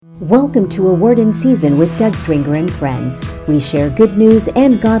Welcome to A Word in Season with Doug Stringer and friends. We share good news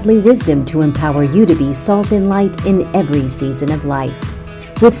and godly wisdom to empower you to be salt and light in every season of life.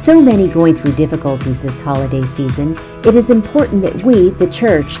 With so many going through difficulties this holiday season, it is important that we, the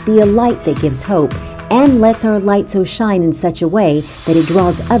church, be a light that gives hope and lets our light so shine in such a way that it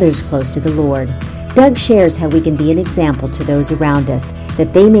draws others close to the Lord. Doug shares how we can be an example to those around us,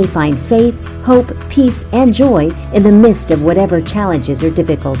 that they may find faith, hope, peace, and joy in the midst of whatever challenges or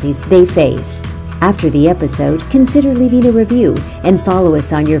difficulties they face. After the episode, consider leaving a review and follow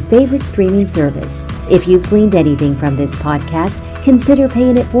us on your favorite streaming service. If you've gleaned anything from this podcast, consider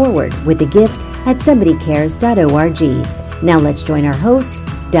paying it forward with a gift at somebodycares.org. Now let's join our host,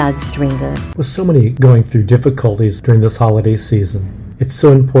 Doug Stringer. With so many going through difficulties during this holiday season, it's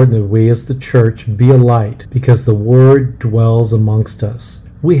so important that we as the church be a light because the Word dwells amongst us.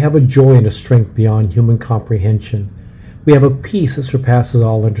 We have a joy and a strength beyond human comprehension. We have a peace that surpasses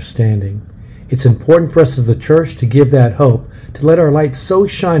all understanding. It's important for us as the church to give that hope, to let our light so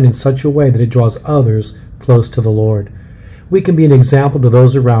shine in such a way that it draws others close to the Lord. We can be an example to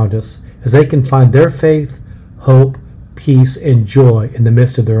those around us as they can find their faith, hope, peace, and joy in the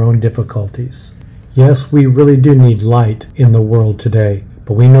midst of their own difficulties. Yes, we really do need light in the world today,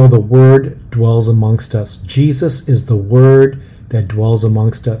 but we know the Word dwells amongst us. Jesus is the Word that dwells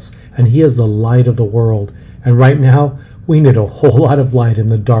amongst us, and He is the light of the world. And right now, we need a whole lot of light in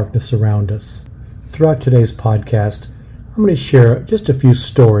the darkness around us. Throughout today's podcast, I'm going to share just a few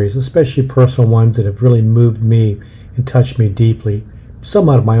stories, especially personal ones that have really moved me and touched me deeply. Some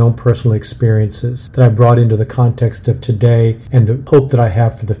out of my own personal experiences that I brought into the context of today and the hope that I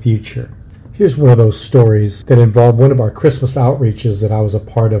have for the future. Here's one of those stories that involved one of our Christmas outreaches that I was a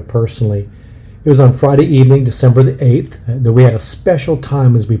part of personally. It was on Friday evening, December the 8th, that we had a special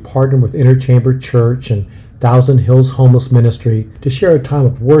time as we partnered with Interchamber Church and Thousand Hills Homeless Ministry to share a time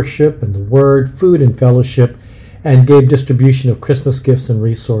of worship and the Word, food and fellowship, and gave distribution of Christmas gifts and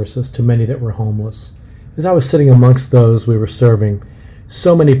resources to many that were homeless. As I was sitting amongst those we were serving,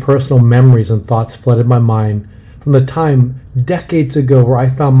 so many personal memories and thoughts flooded my mind from the time decades ago where I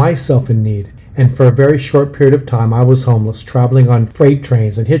found myself in need. And for a very short period of time, I was homeless, traveling on freight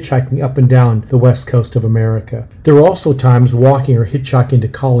trains and hitchhiking up and down the west coast of America. There were also times walking or hitchhiking to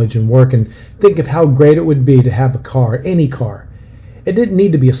college and work and think of how great it would be to have a car, any car. It didn't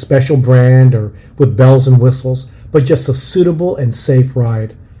need to be a special brand or with bells and whistles, but just a suitable and safe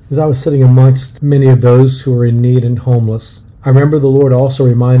ride. As I was sitting amongst many of those who were in need and homeless, I remember the Lord also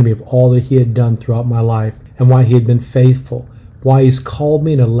reminded me of all that He had done throughout my life and why He had been faithful, why He's called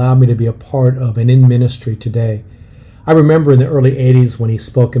me and allowed me to be a part of and in ministry today. I remember in the early 80s when He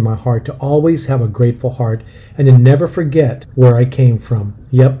spoke in my heart to always have a grateful heart and to never forget where I came from.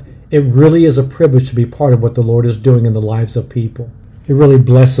 Yep, it really is a privilege to be part of what the Lord is doing in the lives of people. It really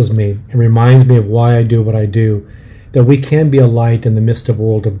blesses me and reminds me of why I do what I do, that we can be a light in the midst of a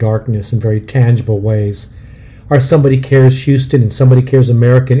world of darkness in very tangible ways. Our Somebody Cares Houston and Somebody Cares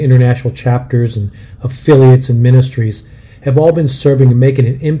American international chapters and affiliates and ministries have all been serving and making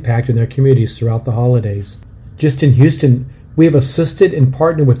an impact in their communities throughout the holidays. Just in Houston, we have assisted and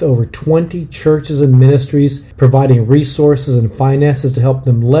partnered with over 20 churches and ministries, providing resources and finances to help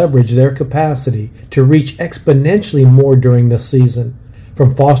them leverage their capacity to reach exponentially more during this season.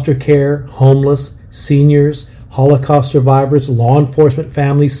 From foster care, homeless, seniors, Holocaust survivors, law enforcement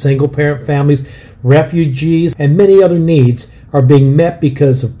families, single-parent families, refugees, and many other needs are being met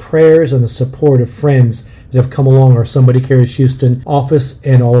because of prayers and the support of friends that have come along our Somebody Cares Houston office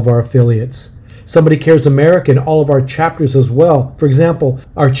and all of our affiliates. Somebody Cares America and all of our chapters as well. For example,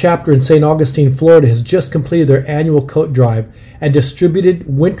 our chapter in St. Augustine, Florida has just completed their annual coat drive and distributed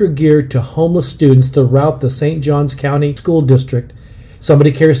winter gear to homeless students throughout the St. Johns County School District.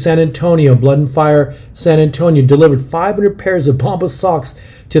 Somebody Cares San Antonio, Blood and Fire San Antonio delivered 500 pairs of Bomba socks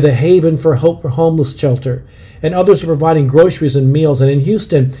to the Haven for Hope for Homeless shelter. And others are providing groceries and meals. And in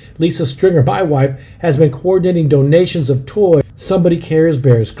Houston, Lisa Stringer, my wife, has been coordinating donations of toys, Somebody Cares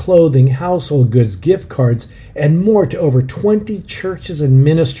bears, clothing, household goods, gift cards, and more to over 20 churches and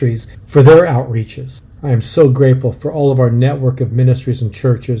ministries for their outreaches. I am so grateful for all of our network of ministries and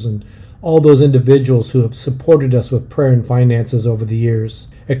churches and all those individuals who have supported us with prayer and finances over the years.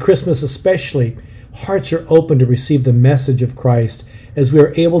 At Christmas especially, hearts are open to receive the message of Christ as we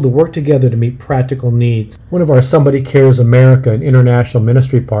are able to work together to meet practical needs. One of our Somebody Cares America and international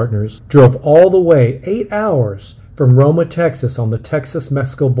ministry partners drove all the way 8 hours from Roma, Texas on the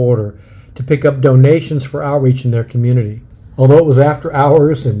Texas-Mexico border to pick up donations for outreach in their community. Although it was after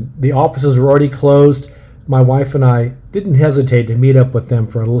hours and the offices were already closed, My wife and I didn't hesitate to meet up with them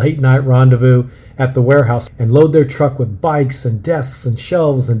for a late-night rendezvous at the warehouse and load their truck with bikes and desks and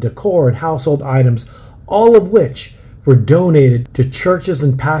shelves and decor and household items, all of which were donated to churches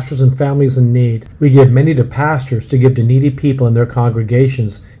and pastors and families in need. We give many to pastors to give to needy people in their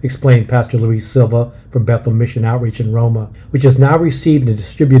congregations, explained Pastor Luis Silva from Bethel Mission Outreach in Roma, which has now received and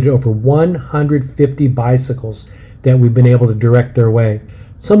distributed over 150 bicycles that we've been able to direct their way.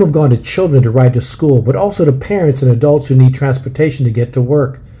 Some have gone to children to ride to school, but also to parents and adults who need transportation to get to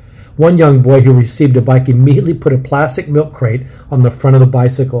work. One young boy who received a bike immediately put a plastic milk crate on the front of the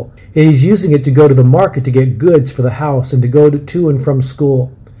bicycle. He's using it to go to the market to get goods for the house and to go to and from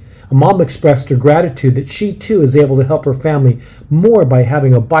school. A mom expressed her gratitude that she too is able to help her family more by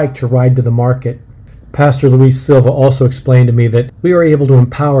having a bike to ride to the market. Pastor Luis Silva also explained to me that we are able to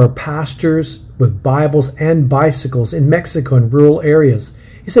empower pastors with Bibles and bicycles in Mexico and rural areas.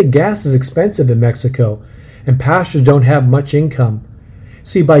 He said gas is expensive in Mexico, and pastors don't have much income.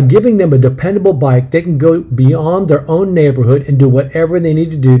 See, by giving them a dependable bike, they can go beyond their own neighborhood and do whatever they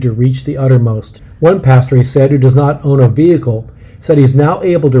need to do to reach the uttermost. One pastor, he said, who does not own a vehicle, said he's now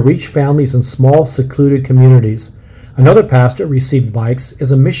able to reach families in small, secluded communities. Another pastor received bikes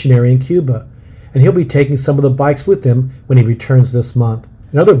as a missionary in Cuba, and he'll be taking some of the bikes with him when he returns this month.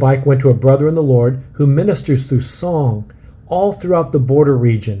 Another bike went to a brother in the Lord who ministers through song all throughout the border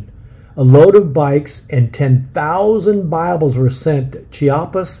region. A load of bikes and 10,000 Bibles were sent to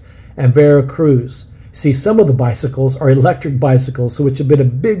Chiapas and Veracruz. See, some of the bicycles are electric bicycles, which have been a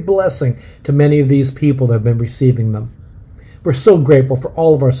big blessing to many of these people that have been receiving them. We're so grateful for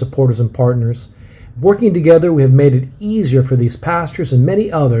all of our supporters and partners. Working together, we have made it easier for these pastors and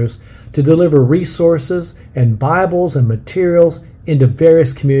many others to deliver resources and Bibles and materials into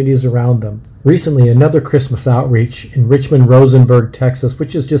various communities around them. Recently, another Christmas outreach in Richmond, Rosenberg, Texas,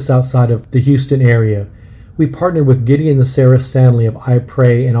 which is just outside of the Houston area. We partnered with Gideon and Sarah Stanley of I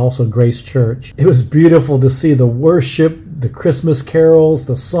Pray and also Grace Church. It was beautiful to see the worship, the Christmas carols,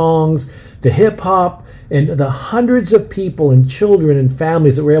 the songs, the hip-hop, and the hundreds of people and children and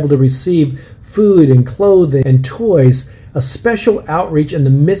families that were able to receive food and clothing and toys, a special outreach in the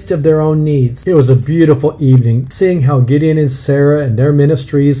midst of their own needs. It was a beautiful evening, seeing how Gideon and Sarah and their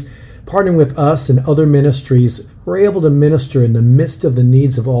ministries, partnering with us and other ministries, were able to minister in the midst of the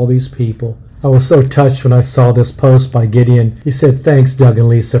needs of all these people. I was so touched when I saw this post by Gideon. He said, "Thanks, Doug and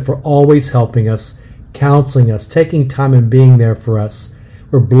Lisa, for always helping us, counseling us, taking time and being there for us.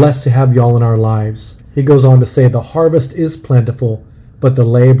 We're blessed to have y'all in our lives." He goes on to say, "The harvest is plentiful, but the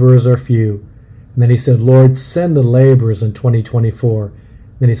laborers are few." And then he said, "Lord, send the laborers in 2024.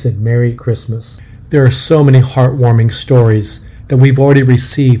 Then he said, "Merry Christmas." There are so many heartwarming stories that we've already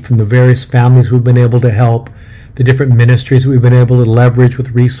received from the various families we've been able to help, the different ministries we've been able to leverage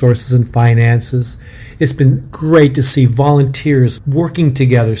with resources and finances. It's been great to see volunteers working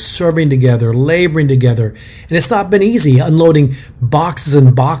together, serving together, laboring together. And it's not been easy unloading boxes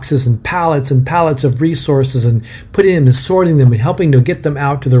and boxes and pallets of resources and putting them and sorting them and helping to get them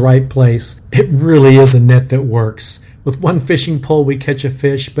out to the right place. It really is a net that works. With one fishing pole we catch a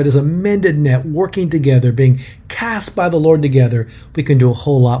fish, but as a mended net working together, being cast by the Lord together, we can do a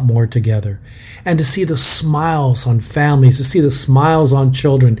whole lot more together. And to see the smiles on families, to see the smiles on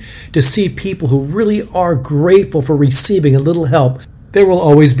children, to see people who really are grateful for receiving a little help. There will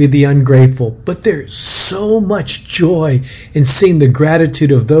always be the ungrateful, but there's so much joy in seeing the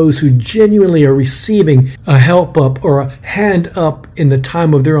gratitude of those who genuinely are receiving a help up or a hand up in the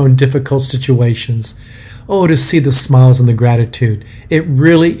time of their own difficult situations. Oh, to see the smiles and the gratitude. It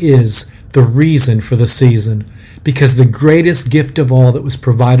really is the reason for the season, because the greatest gift of all that was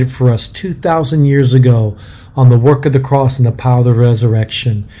provided for us 2,000 years ago on the work of the cross and the power of the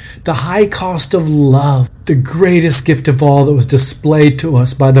resurrection, the high cost of love, the greatest gift of all that was displayed to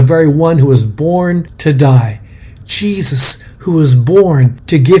us by the very one who was born to die, Jesus, who was born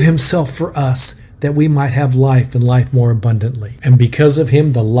to give himself for us that we might have life and life more abundantly. And because of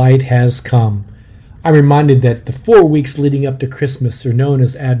him, the light has come. I'm reminded that the 4 weeks leading up to Christmas are known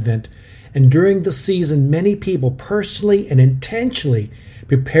as Advent, and during the season, many people personally and intentionally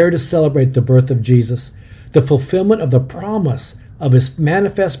prepare to celebrate the birth of Jesus, the fulfillment of the promise of his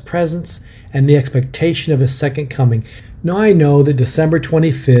manifest presence and the expectation of his second coming. Now, I know that December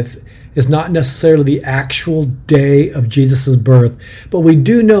 25th is not necessarily the actual day of Jesus' birth, but we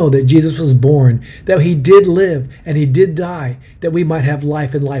do know that Jesus was born, that he did live and he did die, that we might have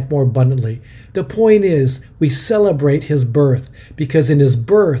life and life more abundantly. The point is, we celebrate his birth because in his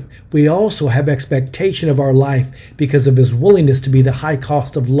birth, we also have expectation of our life because of his willingness to be the high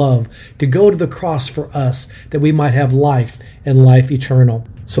cost of love, to go to the cross for us, that we might have life and life eternal.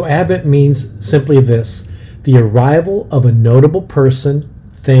 So Advent means simply this: the arrival of a notable person,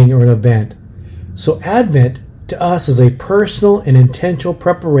 thing, or an event. So Advent to us is a personal and intentional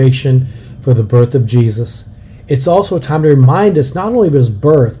preparation for the birth of Jesus. It's also a time to remind us not only of his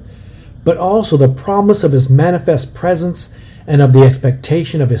birth, but also the promise of his manifest presence and of the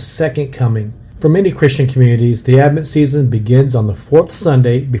expectation of his second coming. For many Christian communities, the Advent season begins on the fourth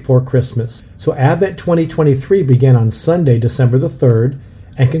Sunday before Christmas. So Advent 2023 began on Sunday, December the 3rd,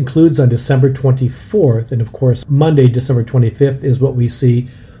 and concludes on December 24th. And of course, Monday, December 25th is what we see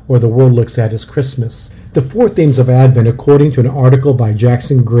or the world looks at as Christmas. The four themes of Advent, according to an article by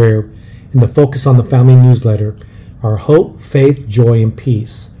Jackson Greer in the Focus on the Family newsletter, are hope, faith, joy, and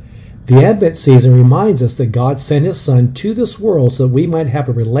peace. The Advent season reminds us that God sent his Son to this world so that we might have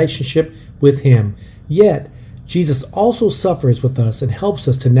a relationship with him. Yet, Jesus also suffers with us and helps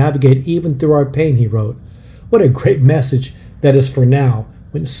us to navigate even through our pain, he wrote. What a great message that is for now,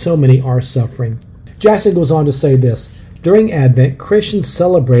 when so many are suffering. Jackson goes on to say this: during Advent, Christians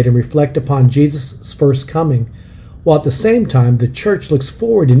celebrate and reflect upon Jesus' first coming, while at the same time the church looks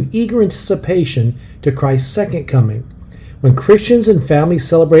forward in eager anticipation to Christ's second coming. When Christians and families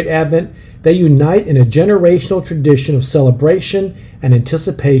celebrate Advent, they unite in a generational tradition of celebration and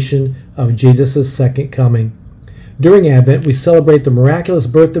anticipation of Jesus' second coming. During Advent, we celebrate the miraculous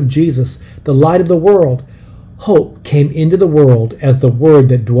birth of Jesus, the light of the world. Hope came into the world as the Word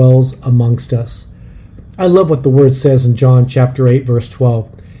that dwells amongst us. I love what the Word says in John chapter 8, verse 12.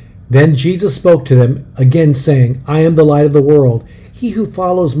 Then Jesus spoke to them again, saying, I am the light of the world. He who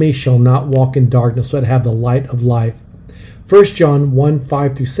follows me shall not walk in darkness, but have the light of life. 1 John 1,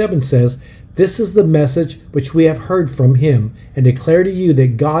 5-7 says, This is the message which we have heard from him, and declare to you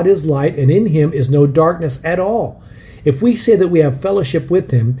that God is light, and in him is no darkness at all. If we say that we have fellowship with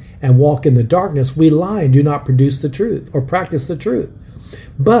him and walk in the darkness, we lie and do not produce the truth, or practice the truth.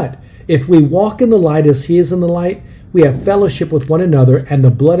 But if we walk in the light as he is in the light, we have fellowship with one another, and the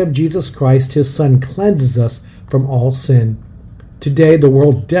blood of Jesus Christ, his Son, cleanses us from all sin. Today, the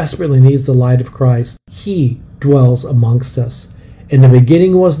world desperately needs the light of Christ. He dwells amongst us. In the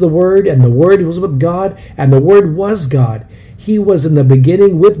beginning was the Word, and the Word was with God, and the Word was God. He was in the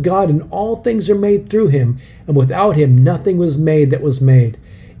beginning with God, and all things are made through him, and without him nothing was made that was made.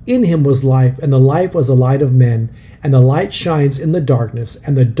 In him was life, and the life was the light of men, and the light shines in the darkness,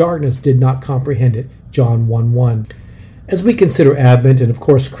 and the darkness did not comprehend it. John 1:1. As we consider Advent and of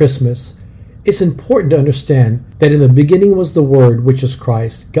course Christmas, it's important to understand that in the beginning was the Word, which is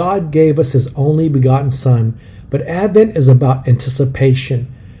Christ. God gave us his only begotten Son, but Advent is about anticipation,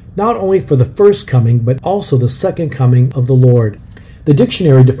 not only for the first coming, but also the second coming of the Lord. The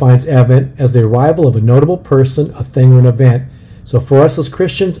dictionary defines Advent as the arrival of a notable person, a thing, or an event. So for us as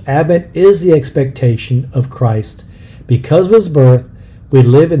Christians, Advent is the expectation of Christ. Because of his birth, we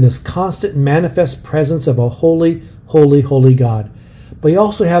live in this constant manifest presence of a holy, holy, holy God. But we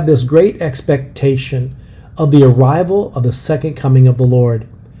also have this great expectation of the arrival of the second coming of the Lord.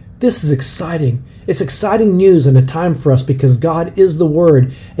 This is exciting. It's exciting news and a time for us because God is the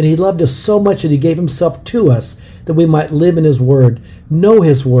Word, and he loved us so much that he gave himself to us that we might live in his Word, know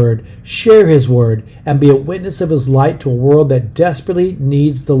his Word, share his Word, and be a witness of his light to a world that desperately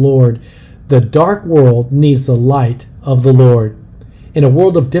needs the Lord. The dark world needs the light of the Lord. In a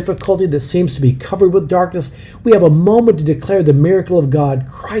world of difficulty that seems to be covered with darkness, we have a moment to declare the miracle of God,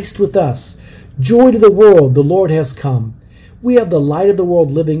 Christ with us. Joy to the world, the Lord has come. We have the light of the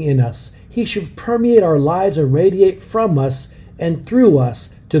world living in us. He should permeate our lives and radiate from us and through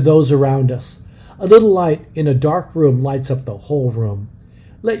us to those around us. A little light in a dark room lights up the whole room.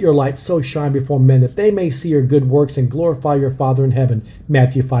 Let your light so shine before men that they may see your good works and glorify your Father in heaven.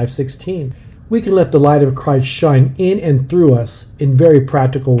 Matthew 5:16. We can let the light of Christ shine in and through us in very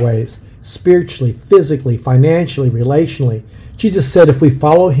practical ways, spiritually, physically, financially, relationally. Jesus said if we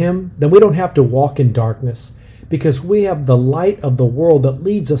follow him, then we don't have to walk in darkness, because we have the light of the world that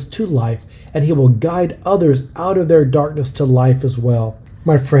leads us to life, and he will guide others out of their darkness to life as well.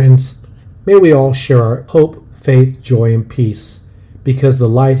 My friends, may we all share our hope, faith, joy, and peace, because the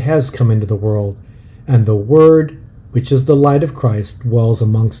light has come into the world, and the Word, which is the light of Christ, dwells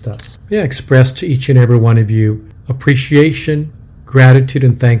amongst us. May I express to each and every one of you appreciation, gratitude,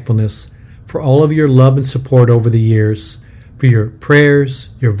 and thankfulness for all of your love and support over the years, for your prayers,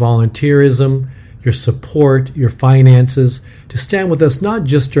 your volunteerism, your support, your finances, to stand with us not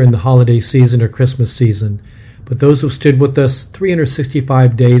just during the holiday season or Christmas season, but those who stood with us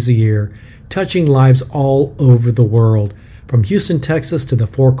 365 days a year, touching lives all over the world, from Houston, Texas to the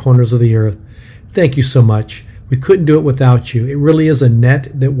four corners of the earth. Thank you so much. We couldn't do it without you. It really is a net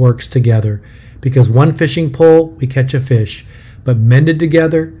that works together, because one fishing pole, we catch a fish, But mended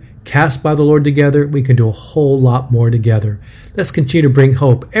together, cast by the Lord together, we can do a whole lot more together. Let's continue to bring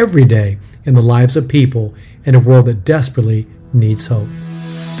hope every day in the lives of people in a world that desperately needs hope.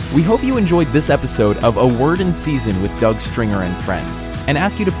 We hope you enjoyed this episode of A Word in Season with Doug Stringer and Friends, and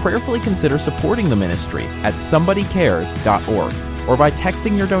ask you to prayerfully consider supporting the ministry at somebodycares.org or by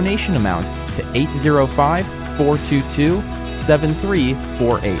texting your donation amount to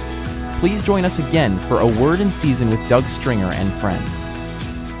 805-422-7348. Please join us again for A Word in Season with Doug Stringer and Friends.